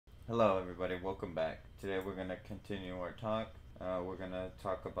Hello everybody, welcome back. Today we're going to continue our talk. We're going to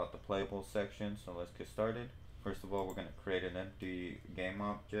talk about the playable section, so let's get started. First of all, we're going to create an empty game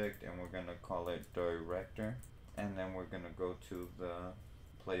object and we're going to call it Director. And then we're going to go to the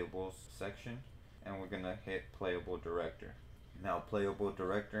Playables section and we're going to hit Playable Director. Now Playable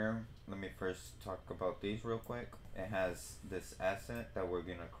Director, let me first talk about these real quick. It has this asset that we're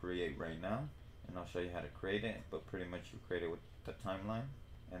going to create right now, and I'll show you how to create it, but pretty much you create it with the timeline.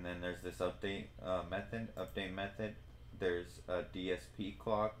 And then there's this update method. There's a DSP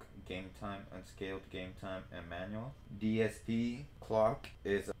clock, game time, unscaled game time, and manual. DSP clock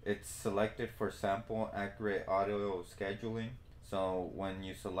it's selected for sample accurate audio scheduling. So when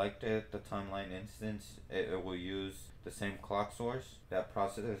you select it, the timeline instance, it will use the same clock source that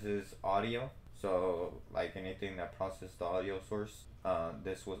processes audio. So like anything that processes the audio source,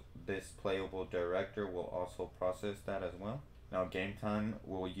 this playable director will also process that as well. Now game time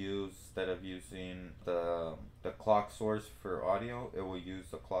will use, instead of using the clock source for audio, it will use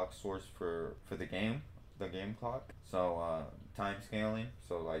the clock source for the game clock. So time scaling,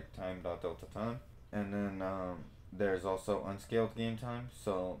 so like time.delta time. And then there's also unscaled game time,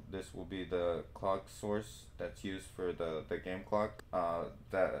 so this will be the clock source that's used for the game clock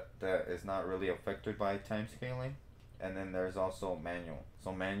that is not really affected by time scaling. And then there's also manual.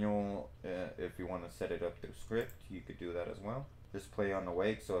 So manual, if you want to set it up through script, you could do that as well. Just play on the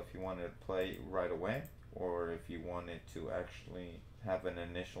wake, so if you wanted to play right away, or if you wanted to actually have an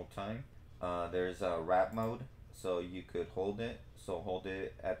initial time. There's a wrap mode, so you could hold it. So hold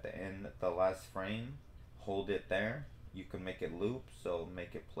it at the end, the last frame, hold it there. You can make it loop, so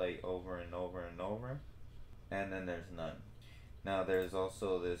make it play over and over and over. And then there's none. Now there's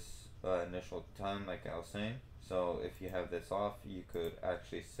also this initial time, like I was saying. So if you have this off, you could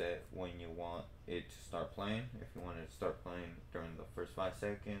actually set when you want it to start playing. If you want it to start playing during the first 5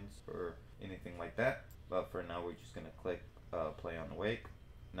 seconds or anything like that. But for now, we're just going to click play on the wake.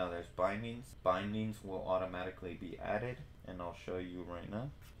 Now there's bindings. Bindings will automatically be added, and I'll show you right now.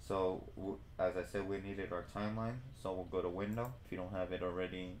 So as I said, we needed our timeline. So we'll go to window. If you don't have it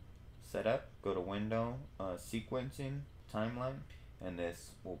already set up, go to window, sequencing, timeline, and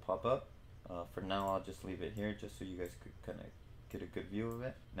this will pop up. For now, I'll just leave it here just so you guys could kind of get a good view of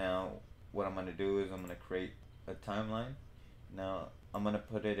it. Now, what I'm going to do is I'm going to create a timeline. Now, I'm going to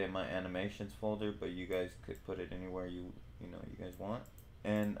put it in my animations folder, but you guys could put it anywhere you guys want.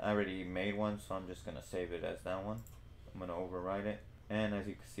 And I already made one, so I'm just going to save it as that one. I'm going to override it. And as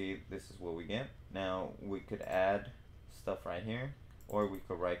you can see, this is what we get. Now, we could add stuff right here, or we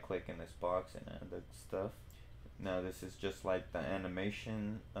could right click in this box and add the stuff. Now this is just like the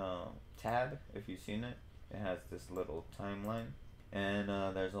animation tab, if you've seen it. It has this little timeline. And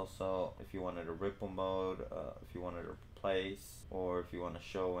there's also, if you wanted a ripple mode, if you wanted to replace, or if you want to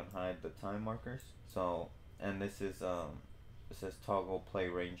show and hide the time markers. So, and this is, it says toggle play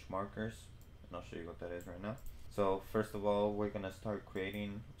range markers. And I'll show you what that is right now. So first of all, we're going to start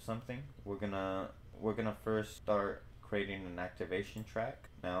creating something. We're gonna first start creating an activation track.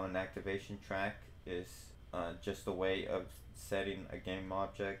 Now an activation track is just a way of setting a game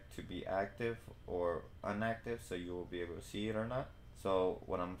object to be active or inactive, so you will be able to see it or not. So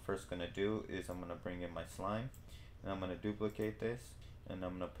what I'm first going to do is I'm going to bring in my slime, and I'm going to duplicate this, and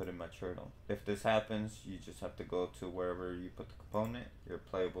I'm going to put in my turtle. If this happens, you just have to go to wherever you put the component, your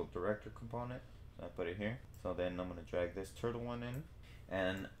playable director component. So I put it here. So then I'm going to drag this turtle one in,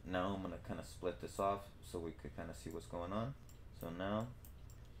 and now I'm going to kind of split this off so we could kind of see what's going on. So now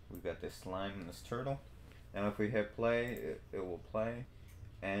we've got this slime and this turtle. Now if we hit play, it will play,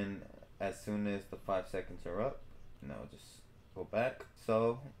 and as soon as the 5 seconds are up, now just go back.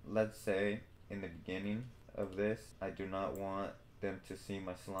 So let's say in the beginning of this, I do not want them to see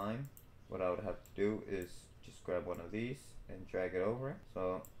my slime. What I would have to do is just grab one of these and drag it over.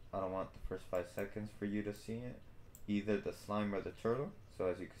 So I don't want the first 5 seconds for you to see it, either the slime or the turtle. So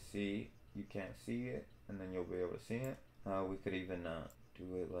as you can see, you can't see it, and then you'll be able to see it. We could even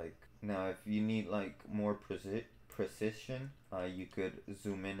do it like, now if you need like more precision, you could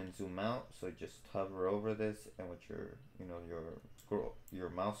zoom in and zoom out. So just hover over this, and with your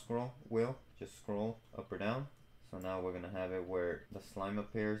mouse scroll wheel, just scroll up or down. So now we're gonna have it where the slime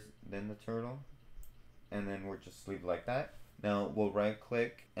appears, then the turtle, and then we'll just leave like that. Now we'll right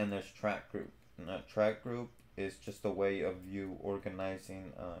click, and there's track group. Now track group is just a way of you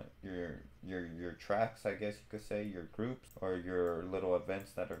organizing your tracks, I guess you could say, your groups or your little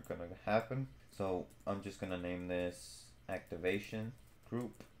events that are gonna happen. So I'm just gonna name this activation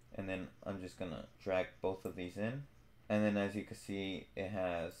group, and then I'm just gonna drag both of these in, and then as you can see, it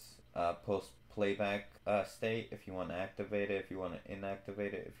has post playback state, if you want to activate it, if you want to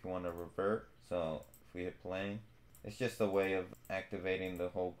inactivate it, if you want to revert. So if we hit play, it's just a way of activating the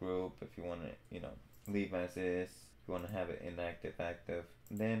whole group. If you want to, leave as is, if you want to have it inactive, active.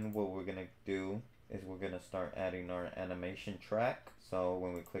 Then what we're gonna do is we're gonna start adding our animation track. So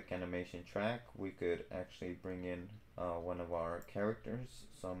when we click animation track, we could actually bring in one of our characters.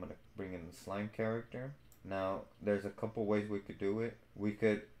 So I'm gonna bring in the slime character. Now there's a couple ways we could do it. We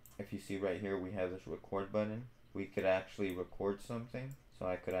could, if you see right here, we have this record button. We could actually record something. So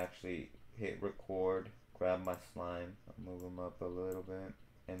I could actually hit record, grab my slime, I'll move him up a little bit,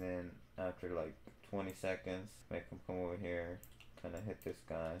 and then after like 20 seconds, make him come over here, kind of hit this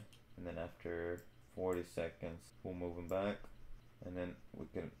guy, and then after 40 seconds, we'll move him back, and then we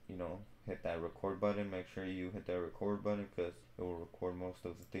can, hit that record button. Make sure you hit that record button because it will record most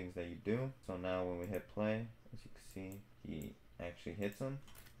of the things that you do. So now when we hit play, as you can see, he actually hits him.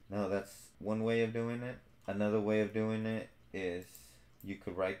 Now that's one way of doing it. Another way of doing it is you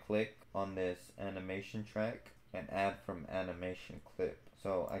could right click on this animation track and add from animation clip.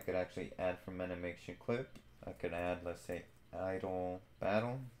 So I could actually add from animation clip. I could add, let's say, idle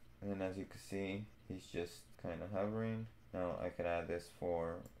battle. And then as you can see, he's just kind of hovering. Now I could add this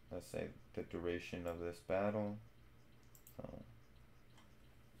for, let's say, the duration of this battle. So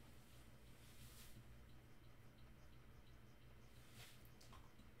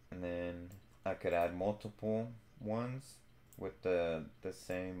and then I could add multiple ones with the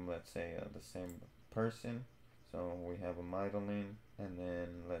same, let's say, the same person. So we have him idling, and then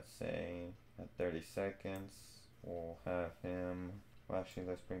let's say at 30 seconds we'll have him, well actually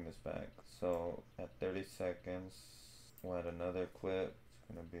let's bring this back. So at 30 seconds we'll add another clip. It's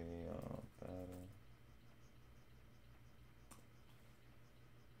gonna be battle.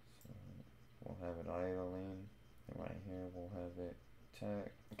 So we'll have it idling, and right here we'll have it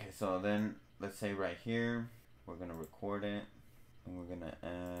attack. Okay, so then let's say right here we're gonna record it, and we're gonna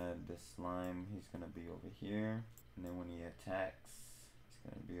add the slime. He's gonna be over here, and then when he attacks, he's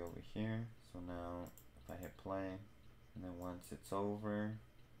gonna be over here. So now if I hit play, and then once it's over,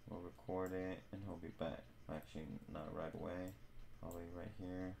 we'll record it, and he'll be back. Actually, not right away. Probably right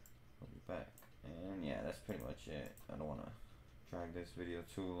here. He'll be back. And yeah, that's pretty much it. I don't want to drag this video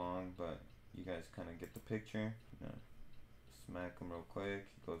too long, but you guys kind of get the picture. Smack him real quick.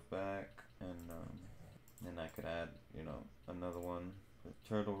 He goes back, and then I could add, another one for the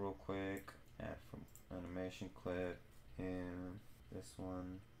turtle real quick. Add from animation clip him, this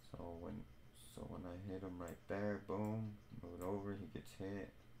one. So when I hit him right there, boom, move it over, he gets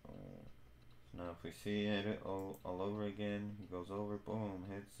hit. So now if we see it all over again, he goes over, boom,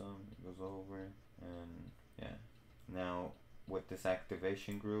 hits him, he goes over, and yeah. Now with this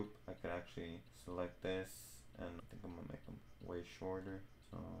activation group, I could actually select this, and I think I'm gonna make them way shorter.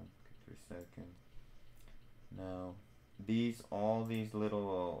 So 3 seconds. Now all these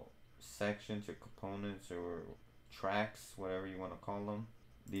little sections or components or tracks, whatever you want to call them,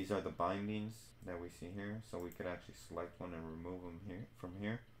 these are the bindings that we see here. So we could actually select one and remove them here from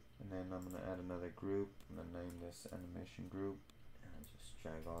here. And then I'm gonna add another group. I'm gonna name this animation group, and I'll just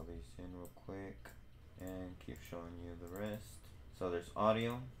drag all these in real quick and keep showing you the rest. So there's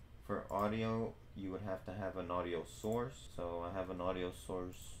audio. For audio, you would have to have an audio source. So I have an audio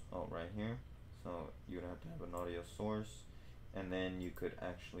source right here. So you would have to have an audio source, and then you could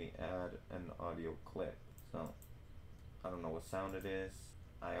actually add an audio clip. So I don't know what sound it is.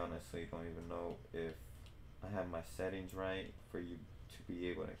 I honestly don't even know if I have my settings right for you to be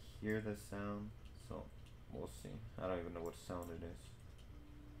able to hear the sound. So we'll see. I don't even know what sound it is.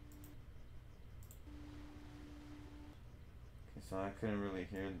 Okay, so I couldn't really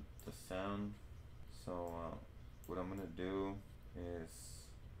hear the sound. So what I'm gonna do is,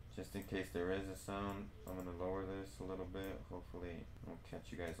 just in case there is a sound, I'm gonna lower this a little bit. Hopefully it won't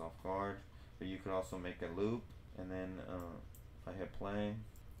catch you guys off guard. But you could also make a loop, and then if I hit play,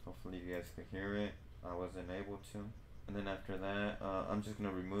 hopefully you guys could hear it. I wasn't able to. And then after that, I'm just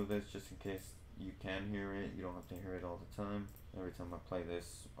gonna remove this just in case you can hear it. You don't have to hear it all the time. Every time I play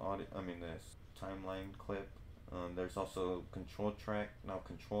this this timeline clip. There's also control track. Now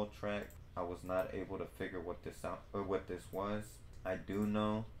control track, I was not able to figure what this was. I do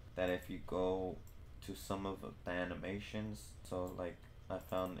know that if you go to some of the animations, so like I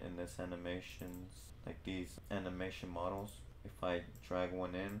found in this animations, like these animation models, if I drag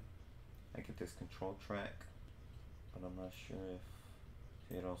one in, I get this control track, but I'm not sure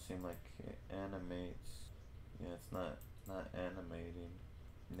if it don't seem like it animates. Yeah, it's not animating.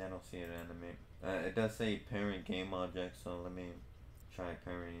 I don't see it animate. It does say parent game object, so let me try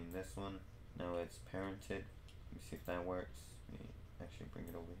parenting this one. Now it's parented. Let me see if that works. Let me actually bring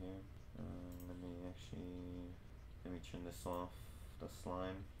it over here. Let me turn this off, the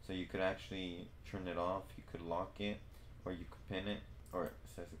slime. So you could actually turn it off, you could lock it, or you could pin it, or it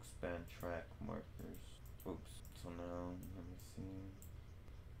says expand track markers. Oops. So now, let me see.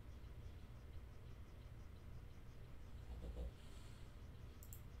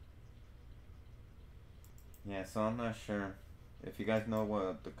 Yeah, so I'm not sure. If you guys know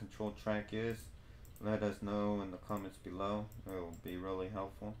what the control track is, let us know in the comments below. It will be really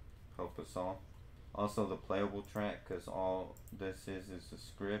helpful. Help us all. Also the playable track, because all this is a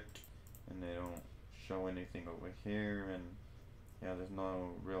script and they don't show anything over here, and yeah, there's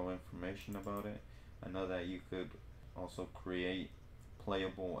no real information about it. I know that you could also create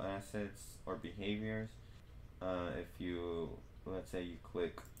playable assets or behaviors. If you, let's say you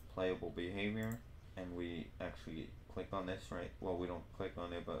click playable behavior and we actually click on this, right? Well, we don't click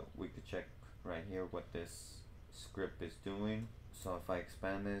on it, but we could check right here what this script is doing. So if I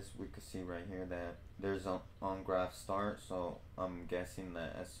expand this, we could see right here that there's an on graph start. So I'm guessing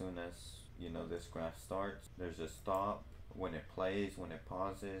that as soon as, you know, this graph starts, there's a stop when it plays, when it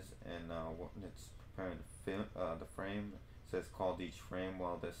pauses, and when it's preparing the frame. It says called each frame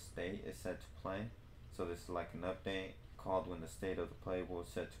while the state is set to play. So this is like an update called when the state of the playable is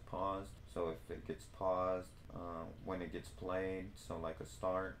set to pause. So if it gets paused, when it gets played, so like a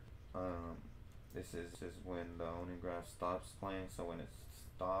start, this is when the owning graph stops playing, so when it's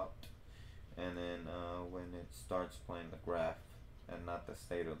stopped, and then when it starts playing the graph, and not the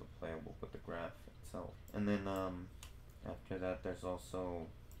state of the playable, but the graph itself. And then after that, there's also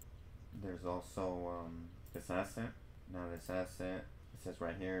this asset. Now this asset, it says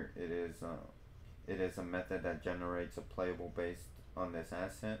right here, it is a method that generates a playable based on this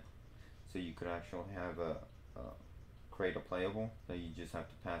asset. So you could actually have create a playable. So you just have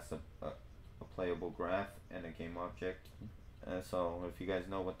to pass a playable graph and a game object. So if you guys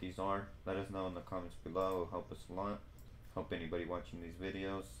know what these are, let us know in the comments below. It'll help us a lot. Help anybody watching these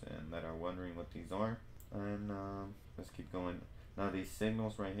videos and that are wondering what these are. And let's keep going. Now these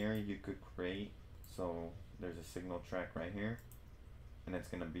signals right here you could create. So there's a signal track right here, and it's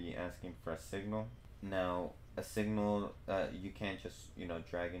gonna be asking for a signal. Now a signal, you can't just, you know,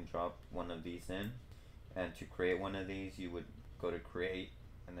 drag and drop one of these in. And to create one of these, you would go to create,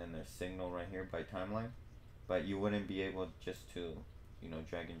 and then there's signal right here by timeline. But you wouldn't be able just to, you know,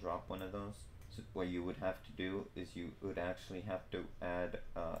 drag and drop one of those. So what you would have to do is you would actually have to add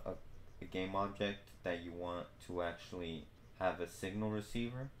a game object that you want to actually have a signal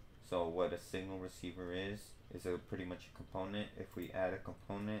receiver. So what a signal receiver is a pretty much a component. If we add a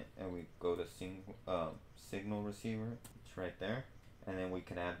component and we go to signal receiver, it's right there, and then we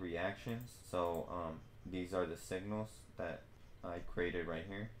can add reactions. So these are the signals that I created right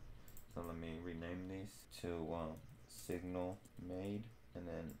here. So let me rename these to signal made, and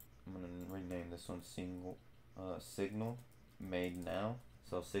then I'm gonna rename this one signal made now.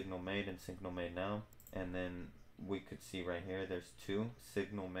 So signal made and signal made now, and then we could see right here there's two,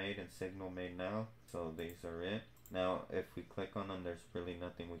 signal made and signal made now. So these are it. Now if we click on them, there's really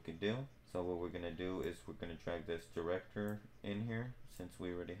nothing we could do. So what we're gonna do is we're gonna drag this director in here, since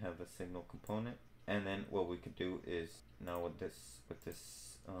we already have the signal component. And then what we could do is, now with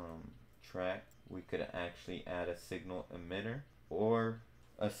this track, we could actually add a signal emitter, or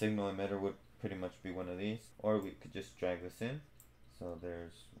a signal emitter would pretty much be one of these, or we could just drag this in. So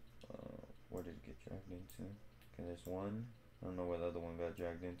there's where did it get dragged into? Okay, there's one. I don't know where the other one got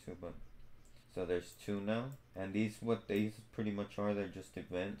dragged into, but so there's two now. And what these pretty much are, they're just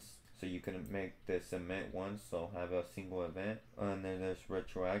events. So you can make this emit once, so have a single event. And then there's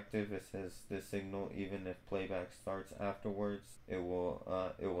retroactive. It says this signal, even if playback starts afterwards, it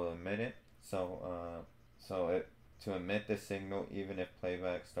will emit it. So to emit the signal, even if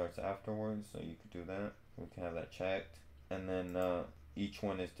playback starts afterwards, so you could do that. We can have that checked. And then each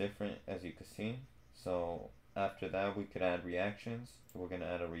one is different, as you can see. So after that, we could add reactions. So we're gonna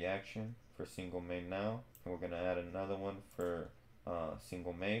add a reaction for single made now, and we're gonna add another one for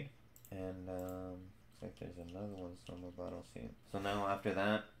single made. And looks like there's another one somewhere, but I don't see it. So now after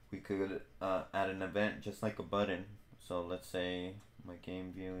that, we could add an event just like a button. So let's say my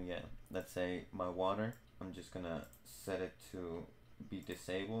game view, yeah, let's say my water, I'm just gonna set it to be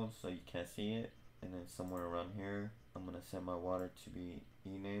disabled so you can't see it. And then somewhere around here, I'm gonna set my water to be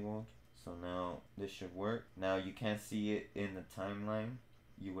enabled. So now this should work. Now you can't see it in the timeline.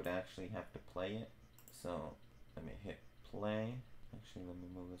 You would actually have to play it. So let me hit play. Actually, let me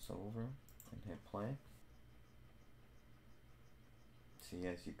move this over and hit play. See,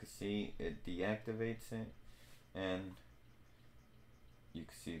 as you can see, it deactivates it, and you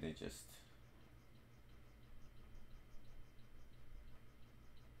can see they just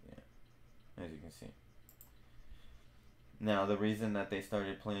as you can see. Now the reason that they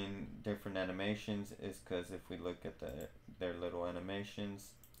started playing different animations is because if we look at their little animations,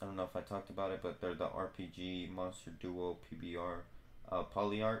 I don't know if I talked about it, but they're the RPG Monster Duo PBR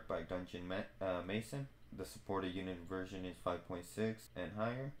Polyart by Dungeon Mason. The supported unit version is 5.6 and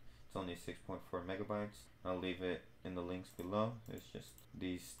higher. It's only 6.4 megabytes. I'll leave it in the links below. It's just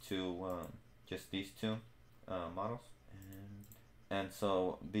these two models, and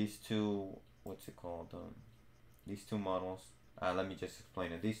so these two, what's it called? These two models. Let me just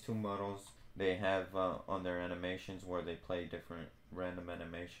explain it. These two models, they have on their animations where they play different random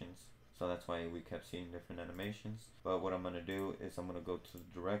animations. So that's why we kept seeing different animations. But what I'm gonna do is I'm gonna go to the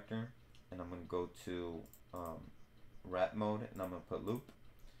director, and I'm gonna go to wrap mode, and I'm gonna put loop,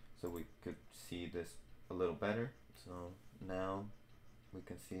 so we could see this a little better. So now we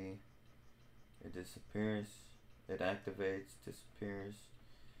can see it disappears, it activates, disappears,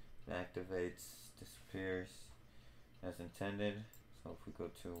 it activates, disappears, as intended. So if we go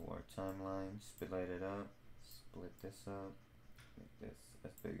to our timeline, split it up, split this up, make this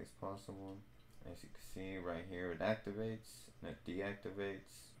as big as possible. As you can see right here, it activates, and it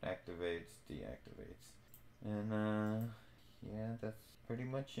deactivates, activates, deactivates. And yeah, that's pretty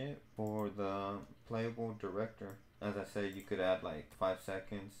much it for the Playable Director. As I said, you could add like 5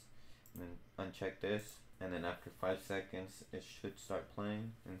 seconds and then uncheck this, and then after 5 seconds it should start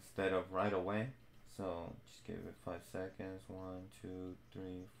playing instead of right away. So just give it 5 seconds, 1, 2, 3,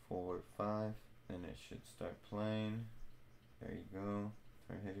 4, 5, and it should start playing. There you go.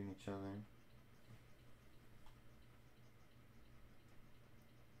 They're hitting each other.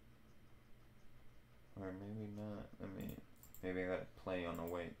 Or maybe not. Maybe I gotta play on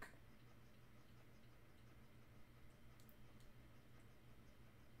awake.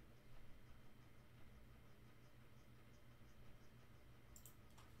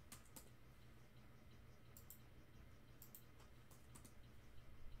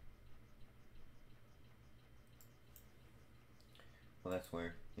 Well, that's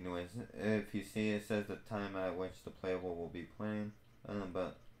weird. Anyways, if you see, it says the time at which the playable will be playing.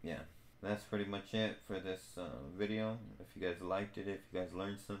 But yeah, that's pretty much it for this video. If you guys liked it, if you guys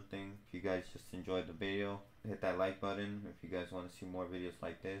learned something, if you guys just enjoyed the video, hit that like button. If you guys want to see more videos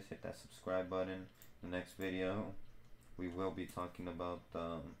like this, hit that subscribe button. The next video, we will be talking about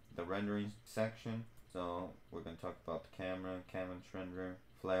the rendering section. So we're going to talk about the camera, canvas renderer,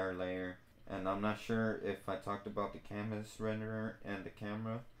 flare layer. And I'm not sure if I talked about the canvas renderer and the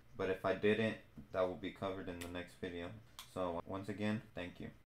camera, but if I didn't, that will be covered in the next video. So once again, thank you.